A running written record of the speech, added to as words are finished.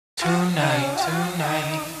tonight.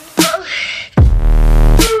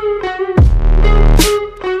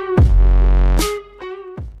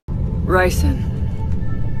 Ricin,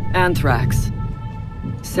 anthrax,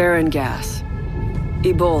 sarin gas,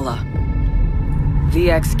 Ebola,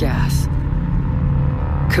 VX gas,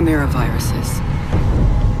 Chimera viruses.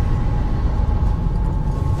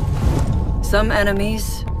 Some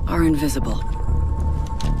enemies are invisible.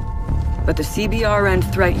 But the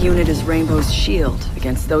CBRN threat unit is Rainbow's shield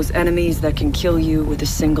against those enemies that can kill you with a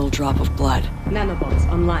single drop of blood. Nanobots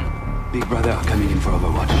online. Big Brother are coming in for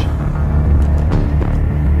Overwatch.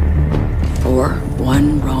 For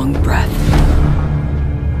one wrong breath.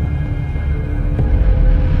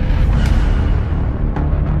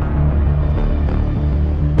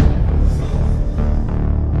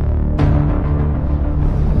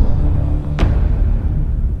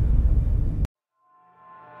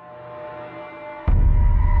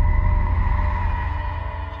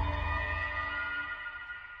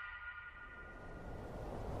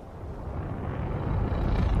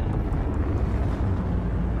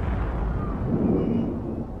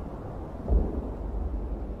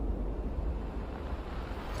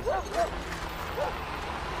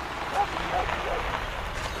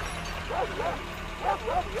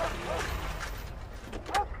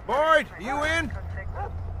 Boyd, you in?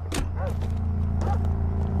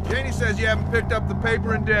 Janie says you haven't picked up the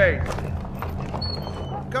paper in days.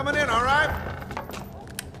 Coming in, all right?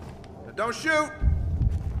 Now don't shoot.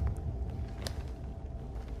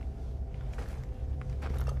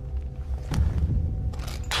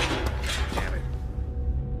 Damn it.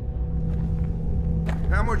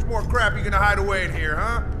 How much more crap you gonna hide away in here,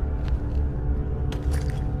 huh?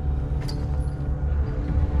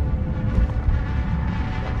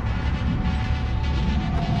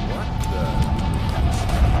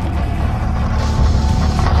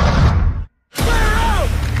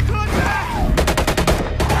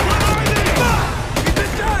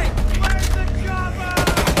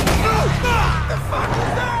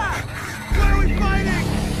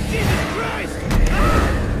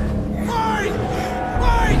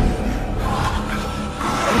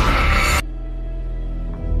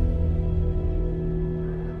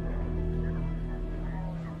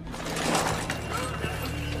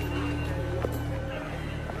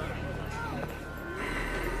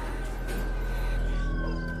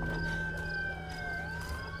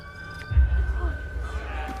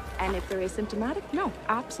 And if they're asymptomatic, no,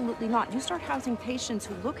 absolutely not. You start housing patients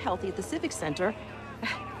who look healthy at the Civic Center,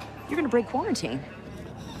 you're gonna break quarantine.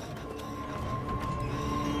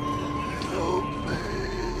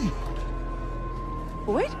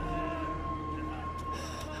 Boyd?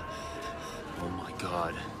 Oh my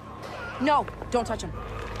god. No, don't touch him.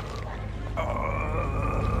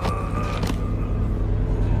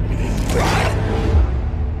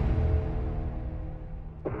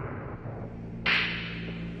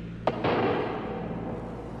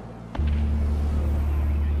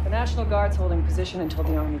 The National Guard's holding position until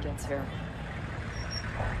the army gets here.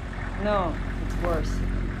 No, it's worse.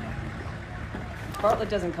 Bartlett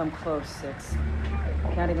doesn't come close.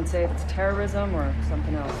 Can't even say if it's terrorism or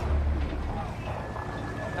something else.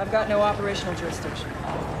 I've got no operational jurisdiction.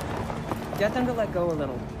 Get them to let go a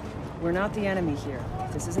little. We're not the enemy here.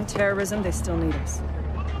 If this isn't terrorism, they still need us.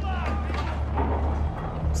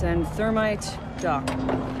 Send Thermite, Doc.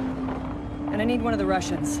 And I need one of the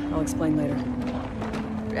Russians. I'll explain later.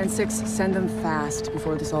 And 6, send them fast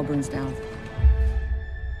before this all burns down.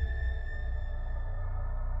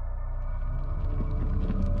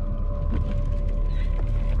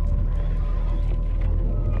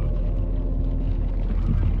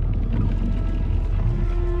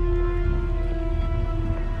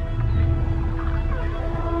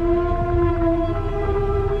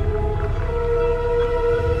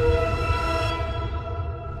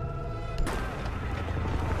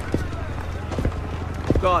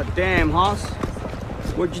 God damn, Hoss.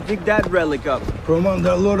 Where'd you dig that relic up? From under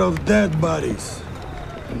a lot of dead bodies.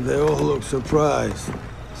 And they all look surprised.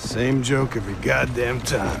 Same joke every goddamn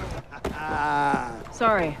time.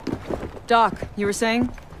 Sorry. Doc, you were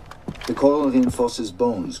saying? The coral reinforces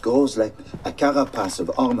bones, grows like a carapace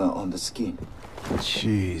of armor on the skin.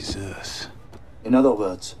 Jesus. In other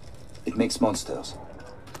words, it makes monsters.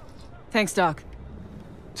 Thanks, Doc.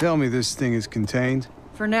 Tell me this thing is contained?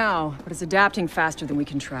 For now, but it's adapting faster than we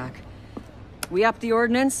can track. We upped the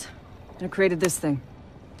ordnance, and it created this thing.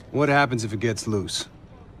 What happens if it gets loose?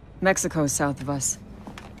 Mexico's south of us.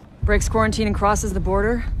 Breaks quarantine and crosses the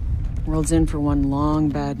border. World's in for one long,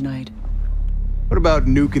 bad night. What about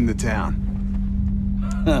nuking the town?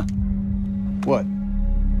 What?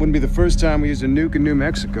 Wouldn't be the first time we used a nuke in New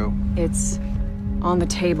Mexico. It's on the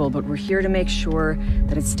table, but we're here to make sure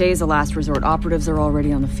that it stays a last resort. Operatives are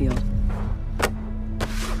already on the field.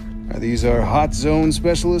 Are these our hot zone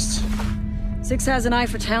specialists? Six has an eye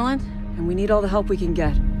for talent, and we need all the help we can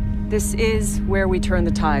get. This is where we turn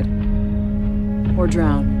the tide. Or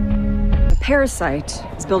drown. The parasite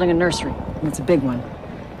is building a nursery, and it's a big one.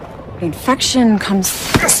 The infection comes...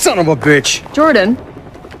 Son of a bitch! Jordan?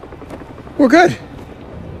 We're good.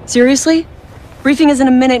 Seriously? Briefing is in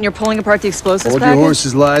a minute and you're pulling apart the explosives Hold package? your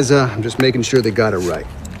horses, Liza. I'm just making sure they got it right.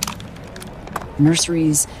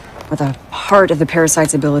 Nurseries are the heart of the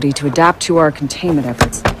parasite's ability to adapt to our containment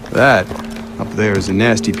efforts. That, up there, is a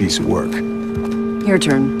nasty piece of work. Your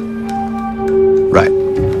turn. Right.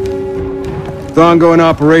 With ongoing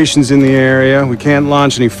operations in the area, we can't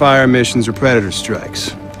launch any fire missions or predator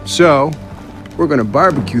strikes. So, we're gonna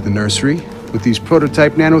barbecue the nursery with these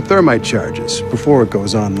prototype nanothermite charges before it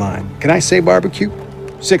goes online. Can I say barbecue?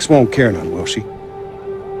 Six won't care none, will she?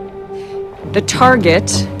 The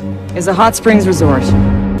target is a hot springs resort.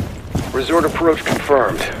 Resort approach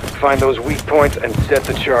confirmed. Find those weak points and set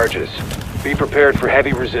the charges. Be prepared for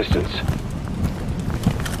heavy resistance.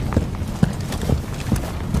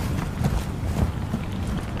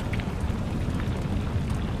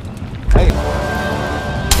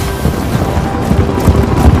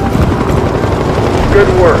 Good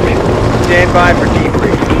work. Stand by for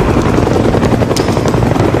debrief.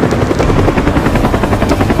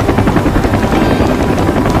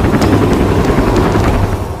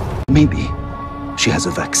 Maybe she has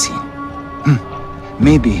a vaccine.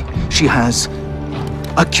 Maybe she has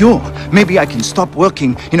a cure. Maybe I can stop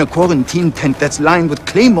working in a quarantine tent that's lined with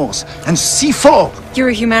claymores and C4. You're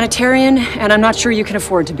a humanitarian, and I'm not sure you can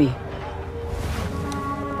afford to be.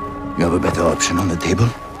 You have a better option on the table?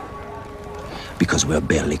 Because we're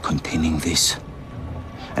barely containing this.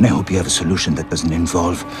 And I hope you have a solution that doesn't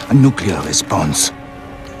involve a nuclear response.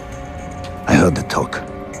 I heard the talk.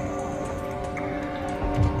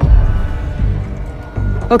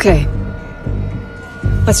 Okay.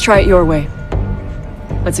 Let's try it your way.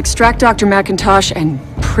 Let's extract Dr. McIntosh and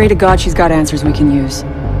pray to God she's got answers we can use.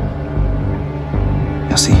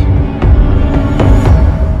 Merci.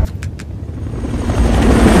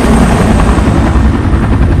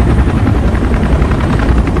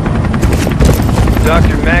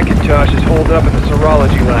 Dr. McIntosh is holed up in the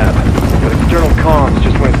serology lab, but external comms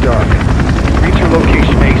just went dark. Reach her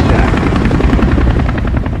location ASAP.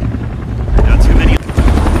 Not too many.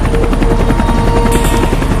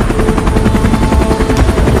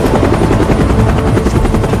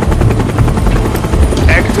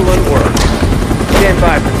 Excellent work. Stand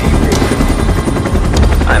by for debrief.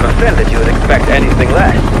 I'm offended you would expect anything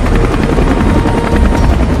less.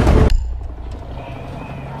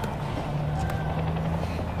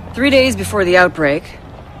 3 days before the outbreak,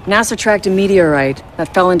 NASA tracked a meteorite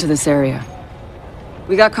that fell into this area.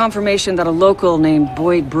 We got confirmation that a local named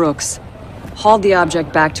Boyd Brooks hauled the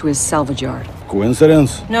object back to his salvage yard.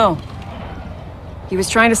 Coincidence? No. He was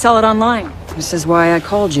trying to sell it online. This is why I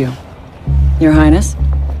called you. Your Highness?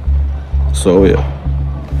 So, yeah.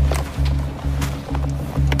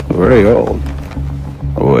 Very old.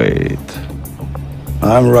 Wait.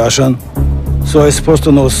 I'm Russian, so I'm supposed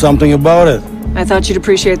to know something about it. I thought you'd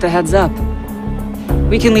appreciate the heads up.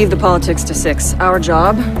 We can leave the politics to Six. Our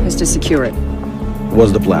job is to secure it.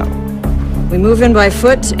 What's the plan? We move in by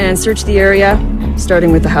foot and search the area,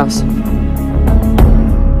 starting with the house.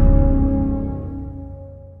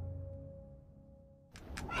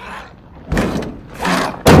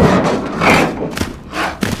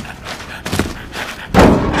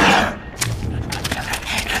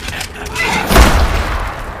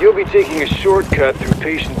 You'll be taking a shortcut through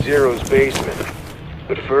Patient Zero's basement.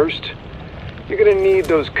 But first, you're gonna need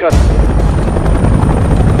those cuts.